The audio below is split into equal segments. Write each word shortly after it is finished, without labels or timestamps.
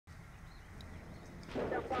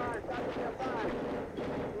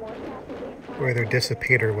Where the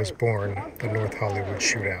Dissipator was born, the North Hollywood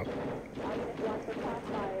shootout.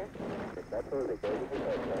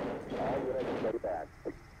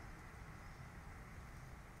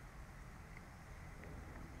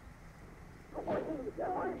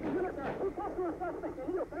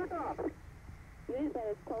 Unit that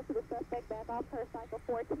is close to the suspect, back off per cycle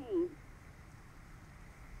 14.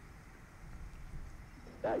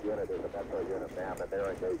 That unit is a Metro unit, ma'am, and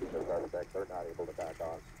they're engaging the suspect. They're not able to back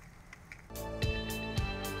off.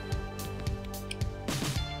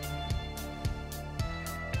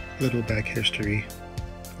 Little back history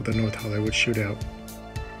of the North Hollywood shootout,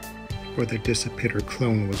 where the Dissipator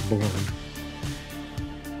clone was born.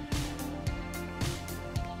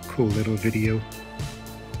 Cool little video.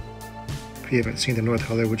 If you haven't seen the North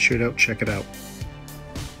Hollywood shootout, check it out.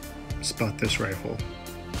 Spot this rifle.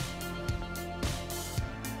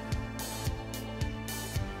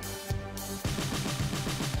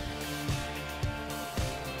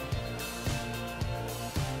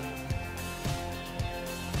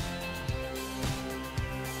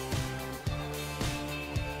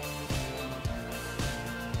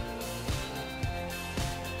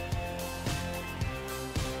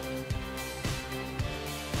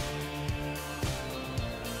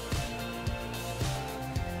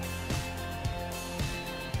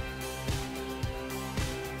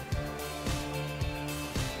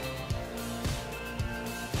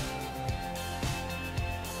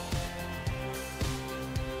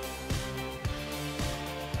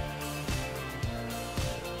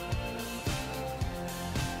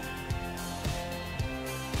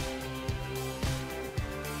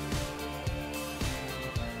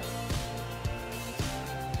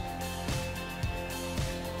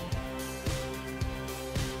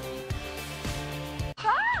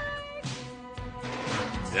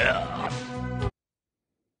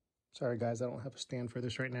 Sorry guys, I don't have a stand for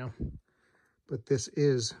this right now, but this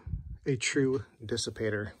is a true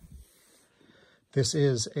Dissipator. This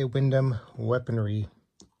is a Wyndham weaponry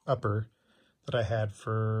upper that I had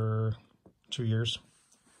for 2 years.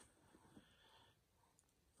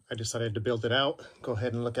 I decided to build it out. Go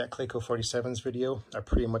ahead and look at Clayco 47's video. I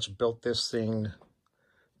pretty much built this thing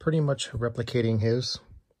pretty much replicating his.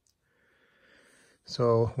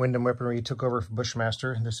 So Wyndham weaponry took over for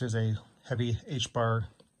Bushmaster. This is a heavy H-bar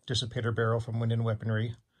Dissipator barrel from Wyndham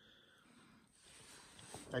Weaponry.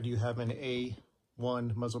 I do have an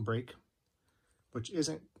A1 muzzle brake, which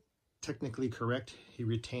isn't technically correct. He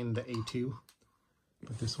retained the A2,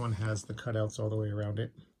 but this one has the cutouts all the way around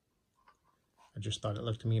it. I just thought it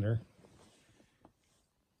looked meaner.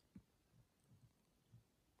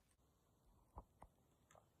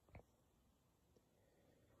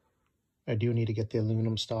 I do need to get the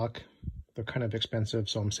aluminum stock. They're kind of expensive,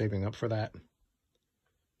 so I'm saving up for that.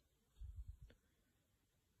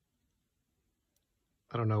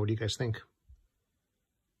 I don't know, what do you guys think?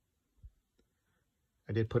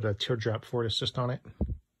 I did put a teardrop Ford Assist on it.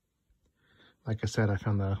 Like I said, I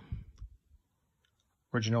found the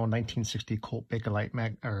original 1960 Colt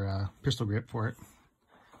Bakelite pistol grip for it.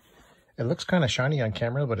 It looks kind of shiny on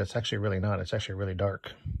camera, but it's actually really not. It's actually really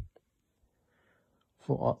dark.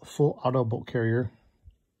 Full auto bolt carrier.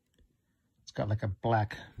 It's got like a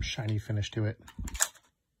black shiny finish to it.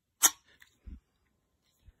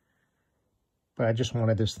 But I just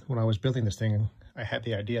wanted this, when I was building this thing, I had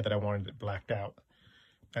the idea that I wanted it blacked out.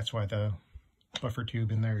 That's why the buffer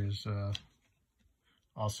tube in there is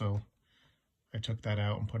also, I took that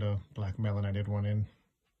out and put a black melonite one in.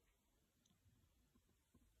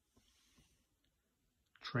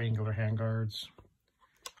 Triangular handguards.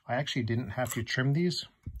 I actually didn't have to trim these.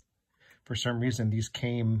 For some reason, these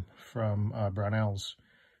came from Brownells,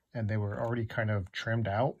 and they were already kind of trimmed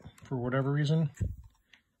out for whatever reason.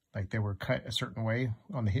 Like they were cut a certain way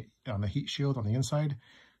on the heat shield on the inside,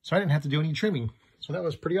 so I didn't have to do any trimming. So that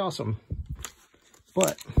was pretty awesome.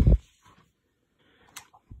 But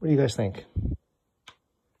what do you guys think?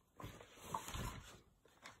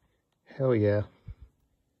 Hell yeah,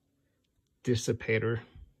 Dissipator.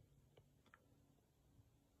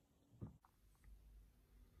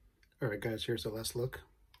 All right, guys, here's the last look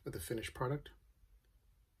at the finished product.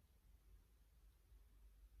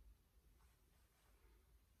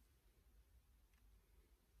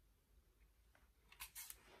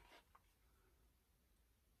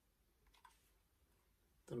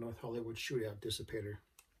 The North Hollywood Shootout Dissipator.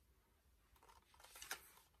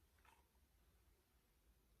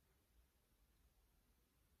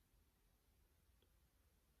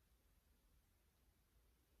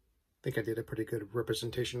 I think I did a pretty good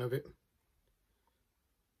representation of it.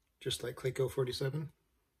 Just like Clayco 47.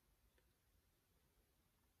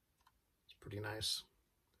 pretty nice.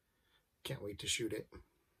 Can't wait to shoot it.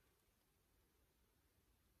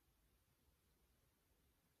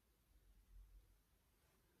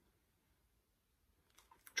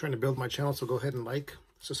 Trying to build my channel, so go ahead and like,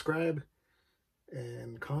 subscribe,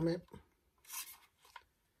 and comment.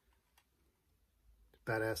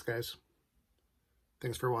 Badass, guys.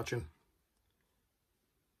 Thanks for watching.